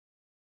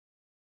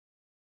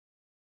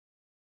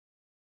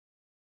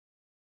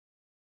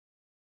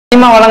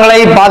வளங்களை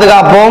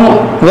பாதுகாப்போம்,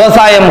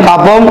 விவசாயம்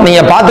காப்போம்.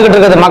 நீங்க பார்த்துக்கிட்டு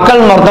இருக்கிறது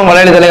மக்கள் மருத்துவம்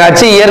வலையொலி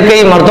தொலைக்காட்சி, இயற்கை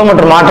மருத்துவம்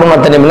மற்றும் மாற்று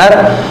மருத்துவ நிபுணர்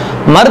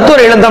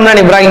மருத்துவர்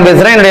இளந்தமிழன் இப்ராஹிம்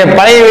பேசுறேன். என்னுடைய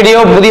பழைய வீடியோ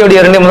புதிய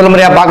வீடியோ ரெண்டு முதல்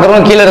முறையாக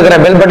பார்க்குறோம். கீழே இருக்கிற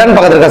பெல் பட்டன்,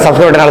 பக்கத்தில் இருக்கிற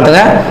சப்ஸ்கிரைப் பட்டன்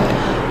அழுத்துங்க.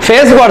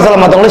 ஃபேஸ்புக்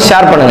வாட்ஸ்அப்பில் மற்றவங்களுக்கு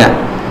ஷேர் பண்ணுங்க.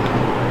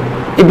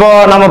 இப்போ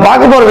நம்ம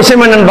பார்க்க போகிற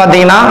விஷயம் என்னன்னு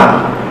பார்த்தீங்கன்னா,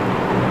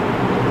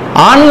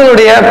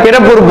 ஆண்களுடைய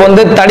பிறப்புறுப்பு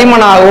வந்து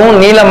தடிமனாகவும்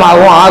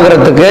நீளமாகவும்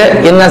ஆகிறதுக்கு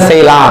என்ன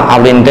செய்யலாம்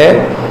அப்படின்ட்டு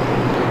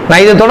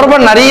நான் இது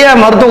தொடர்பாக நிறைய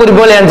மருத்துவ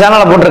குறிப்புகள் என்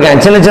சேனலில்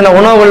போட்டிருக்கேன். சின்ன சின்ன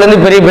உணவுகள்லேருந்து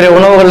பெரிய பெரிய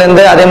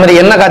உணவுகள்லேருந்து அதே மாதிரி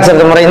எண்ணெய் காய்ச்சல்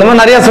முறை இந்த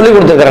மாதிரி நிறையா சொல்லி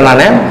கொடுத்துருக்கிறேன்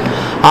நான்.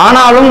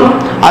 ஆனாலும்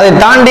அதை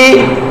தாண்டி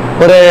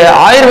ஒரு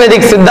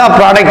ஆயுர்வேதிக் சித்தா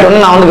ப்ராடக்ட் வந்து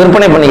நான் வந்து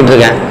விற்பனை பண்ணிக்கிட்டு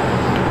இருக்கேன்.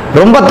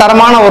 ரொம்ப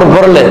தரமான ஒரு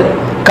பொருள்.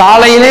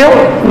 காலையிலையும்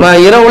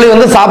இரவுலையும்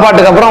வந்து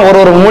சாப்பாட்டுக்கு அப்புறம்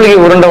ஒரு மூலிகை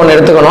உருண்டை ஒன்று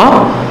எடுத்துக்கணும்.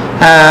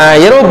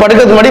 இரவு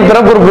படுக்கிறதுக்கு முன்னாடி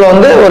பிறப்புறுப்பில்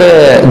வந்து ஒரு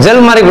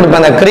ஜெல் மாதிரி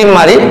கொடுப்பேன், அந்த க்ரீம்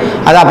மாதிரி,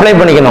 அதை அப்ளை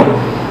பண்ணிக்கணும்.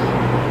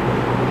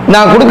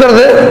 நான்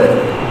கொடுக்கறது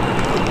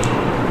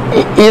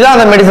இதுதான்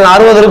அந்த மெடிசன்.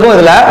 60 இருக்கும்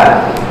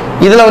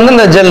இதில் வந்து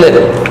இந்த ஜெல்லு.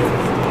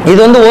 இது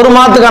வந்து 1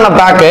 மாதத்துக்கான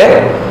பேக்கு.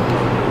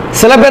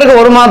 சில பேருக்கு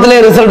 1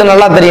 மாதத்துலேயே ரிசல்ட்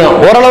நல்லா தெரியும்.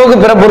 ஓரளவுக்கு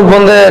பிறப்புறுப்பு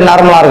வந்து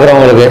நார்மலாக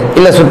இருக்கிறவங்களுக்கு,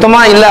 இல்லை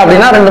சுத்தமாக இல்லை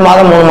அப்படின்னா 2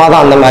 மாதம் 3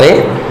 மாதம் அந்த மாதிரி.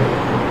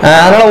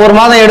 அதனால் 1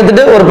 மாதம்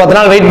எடுத்துகிட்டு ஒரு 10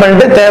 நாள் வெயிட்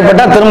பண்ணிட்டு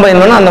தேவைப்பட்டால் திரும்ப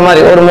இன்னொன்று அந்த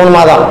மாதிரி ஒரு 3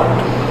 மாதம்.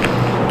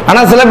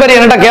 ஆனால் சில பேர்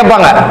என்கிட்ட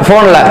கேட்பாங்க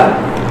ஃபோனில்,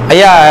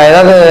 ஐயா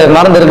ஏதாவது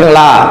மருந்து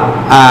இருக்குங்களா,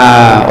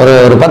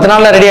 ஒரு 10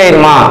 நாளில் ரெடி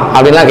ஆயிடுமா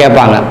அப்படின்லாம்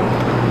கேட்பாங்க.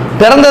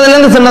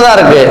 பிறந்ததுலேருந்து சின்னதாக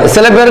இருக்குது.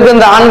 சில பேருக்கு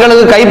இந்த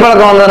ஆண்களுக்கு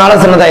கைப்பழக்கம் வந்ததுனால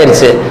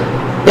சின்னதாகிடுச்சு.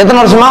 எத்தனை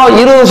வருஷமா?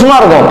 20 வருஷமா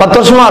இருக்கும், 10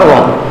 வருஷமா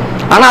இருக்கும்.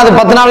 ஆனால் அது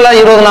 10 நாளில்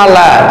 20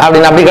 நாளில்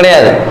அப்படின்னு அப்படி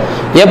கிடையாது.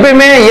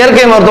 எப்பயுமே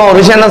இயற்கை மருத்துவம் ஒரு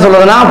விஷயம் என்ன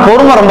சொல்லுதுன்னா,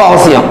 பொறுமை ரொம்ப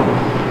அவசியம்.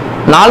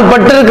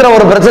 நாள்பட்டு இருக்கிற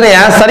ஒரு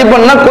பிரச்சனையை சரி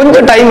பண்ணால்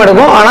கொஞ்சம் டைம்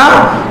எடுக்கும், ஆனால்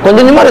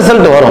கொஞ்சம் கொஞ்சமாக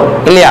ரிசல்ட் வரும்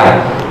இல்லையா?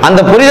 அந்த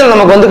புரிதல்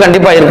நமக்கு வந்து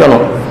கண்டிப்பாக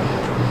இருக்கணும்.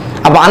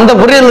 அப்போ அந்த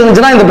புரிதல்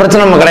இருந்துச்சுன்னா இந்த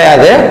பிரச்சனை நமக்கு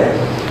கிடையாது.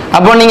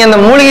 அப்போ நீங்கள் இந்த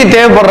மூலிகை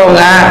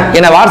தேவைப்படுறவங்க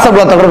என்னை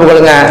வாட்ஸ்அப்பில் தொடர்பு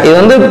கொள்ளுங்க. இது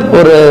வந்து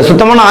ஒரு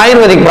சுத்தமான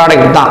ஆயுர்வேதிக்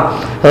ப்ராடக்ட் தான்.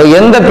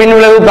 எந்த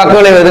பின்விளைவு பக்க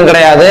விளைவு எதுவும்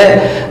கிடையாது.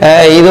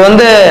 இது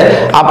வந்து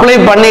அப்ளை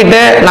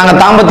பண்ணிட்டு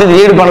நாங்கள்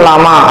தாம்பத்தியத்தில்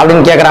ஈடுபடலாமா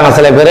அப்படின்னு கேட்குறாங்க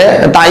சில பேர்.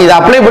 இதை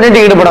அப்ளை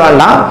பண்ணிட்டு ஈடுபட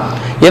வேண்டாம்.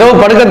 இரவு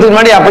படுக்கிறதுக்கு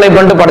முன்னாடி அப்ளை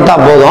பண்ணிட்டு படுத்தா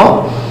போதும்.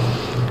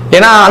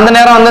 ஏன்னா அந்த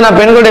நேரம் வந்து நான்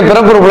பெண்களுடைய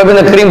பிறப்புறுப்புல போய்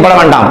இந்த கிரீம் பட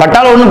வேண்டாம்.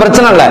 பட்டாலும் ஒன்றும்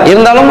பிரச்சனை இல்லை.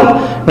 இருந்தாலும்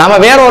நம்ம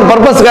வேற ஒரு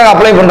பர்பஸ்க்காக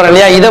அப்ளை பண்றோம்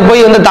இல்லையா? இதை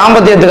போய் வந்து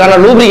தாம்பத்தியத்துக்கான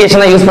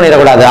லூப்ரிகேஷனா யூஸ்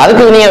பண்ணிடக்கூடாது.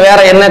 அதுக்கு நீங்க வேற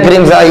என்ன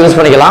கிரீம்ஸ் யூஸ்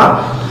பண்ணிக்கலாம்.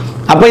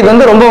 அப்போ இது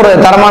வந்து ரொம்ப ஒரு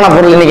தரமான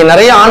பொருள். இன்னைக்கு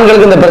நிறைய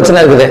ஆண்களுக்கு இந்த பிரச்சனை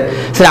இருக்குது.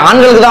 சரி,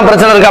 ஆண்களுக்கு தான்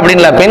பிரச்சனை இருக்கு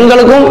அப்படின்னு இல்லை,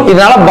 பெண்களுக்கும்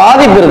இதனால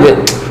பாதிப்பு இருக்கு.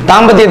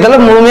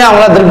 தாம்பத்தியத்தில் முழுமையாக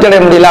அவங்களால திருப்தி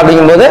அடைய முடியல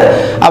அப்படிங்கும்போது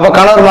அப்போ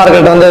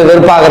கணவர்மார்கள்ட்ட வந்து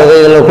வெறுப்பாகிறது,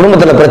 இதில்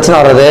குடும்பத்தில் பிரச்சனை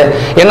வர்றது.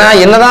 ஏன்னா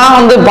என்னதான்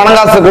வந்து பணம்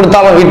காசு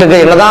கொடுத்தாலும் வீட்டுக்கு,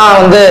 என்னதான்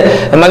வந்து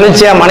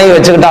மகிழ்ச்சியாக மனைவி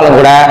வச்சுக்கிட்டாலும்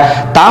கூட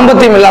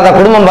தாம்பத்தியம் இல்லாத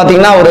குடும்பம்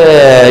பார்த்தீங்கன்னா ஒரு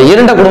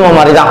இருண்ட குடும்பம்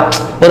மாதிரி தான்.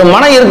 ஒரு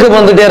மன இருக்கு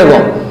வந்துட்டே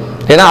இருக்கும்.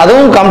 ஏன்னா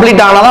அதுவும்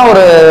கம்ப்ளீட் ஆனாதான்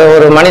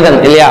ஒரு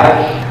மனிதன் இல்லையா?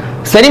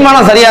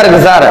 செரிமானம் சரியா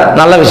இருக்கு சார்,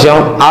 நல்ல விஷயம்,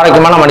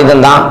 ஆரோக்கியமான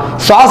மனிதன் தான்.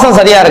 சுவாசம்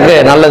சரியா இருக்கு,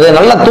 நல்லது,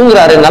 நல்லா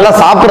தூங்குறாரு, நல்லா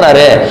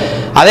சாப்பிட்றாரு.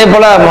 அதே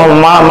போல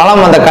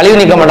மலம், அந்த கழிவு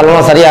நீக்க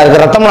மண்டலம் சரியா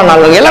இருக்கு, ரத்தமலம்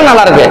நல்லா இருக்கு, எல்லாம்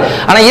நல்லா இருக்கு.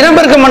 ஆனா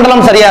இனப்பெருக்க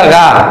மண்டலம் சரியா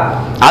இருக்கா?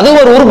 அது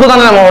ஒரு உறுப்பு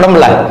தானே நம்ம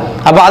உடம்புல.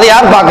 அப்ப அதை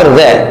யார்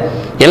பாக்குறது?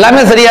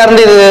 எல்லாமே சரியா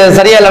இருந்து இது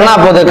சரியா இல்லைன்னா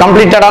அப்போ அது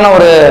கம்ப்ளீட்டடான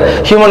ஒரு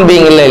ஹியூமன்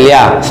பீயிங் இல்லை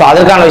இல்லையா? ஸோ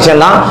அதற்கான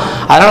விஷயம் தான்.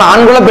 அதனால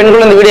ஆண்களும்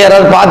பெண்களும் இந்த வீடியோ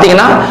யாராவது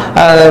பார்த்தீங்கன்னா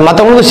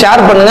மற்றவங்களுக்கு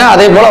ஷேர் பண்ணுங்க.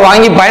 அதே போல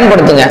வாங்கி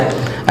பயன்படுத்துங்க.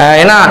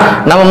 ஏன்னா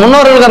நம்ம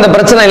முன்னோர்களுக்கு அந்த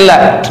பிரச்சனை இல்லை.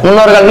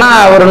 முன்னோர்கள்னா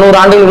ஒரு 100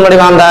 ஆண்டுகளுக்கு முன்னாடி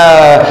வாழ்ந்த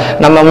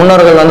நம்ம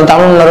முன்னோர்கள் வந்து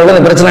தமிழ் முன்னோர்கள்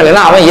இந்த பிரச்சனை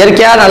இல்லைன்னா அவன்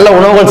இயற்கையாக நல்ல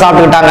உணவுகள்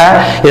சாப்பிட்டுக்கிட்டாங்க.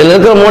 இதில்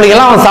இருக்கிற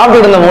மூலிகைலாம் அவன்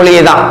சாப்பிட்டுட்டு இருந்த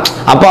மூலிகை தான்.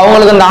 அப்போ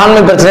அவங்களுக்கு இந்த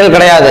ஆண்மை பிரச்சனைகள்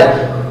கிடையாது.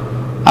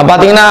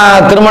 பார்த்தீங்கன்னா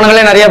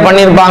திருமணங்களே நிறைய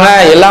பண்ணியிருப்பாங்க,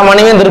 எல்லா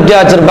மனைவியும்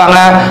திருப்தியாக வச்சிருப்பாங்க,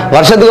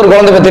 வருஷத்துக்கு ஒரு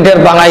குழந்தை பெற்றுட்டே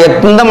இருப்பாங்க.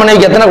 எந்த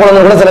மனைவிக்கு எத்தனை குழந்தை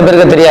கூட சில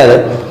பேருக்கு தெரியாது.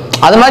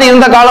 அது மாதிரி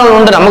இருந்த காலம்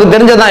உண்டு, நமக்கு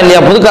தெரிஞ்சதான் இல்லையா?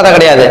 புது கதை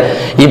கிடையாது.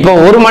 இப்போ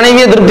ஒரு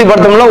மனைவியை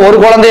திருப்திப்படுத்த முடியல, ஒரு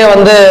குழந்தைய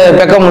வந்து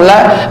பெக்க முடியல.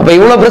 இப்போ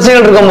இவ்வளோ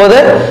பிரச்சனைகள் இருக்கும்போது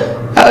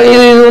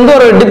இது வந்து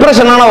ஒரு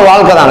டிப்ரெஷனான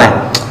வாழ்க்கை தானே.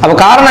 அப்போ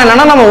காரணம்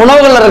என்னன்னா நம்ம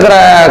உணவுகளில் இருக்கிற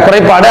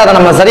குறைபாடு, அதை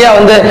நம்ம சரியா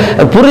வந்து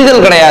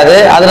புரிதல் கிடையாது,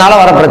 அதனால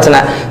வர பிரச்சனை.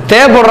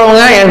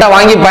 தேவைப்படுறவங்க என்கிட்ட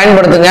வாங்கி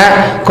பயன்படுத்துங்க.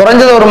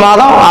 குறைஞ்சது 1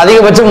 மாதம்,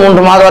 அதிகபட்சம்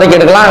 3 மாதம் வரைக்கும்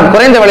எடுக்கலாம்.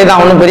 குறைந்த விலை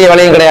தான், ஒன்றும் பெரிய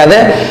விலையும் கிடையாது.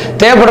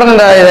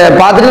 தேவைப்படுறவங்க இதை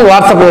பார்த்துட்டு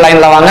வாட்ஸ்அப்பில்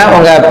லைனில் வாங்க.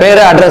 உங்கள்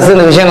பேர், அட்ரஸ்,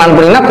 இந்த விஷயம்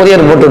அனுப்புனீங்கன்னா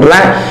கொரியர் போட்டு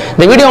விட்டுருவேன்.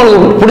 இந்த வீடியோ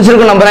உங்களுக்கு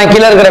பிடிச்சிருக்குன்னு நம்புறேன்.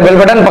 கீழே இருக்கிற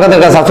பெல் பட்டன், பக்கத்தில்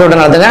இருக்கிற சப்ஸ்கிரைப்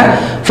பட்டன் அழுத்துங்க.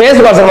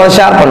 ஃபேஸ்புக் வாட்ஸ்அப்பில்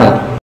ஷேர் பண்ணுங்க.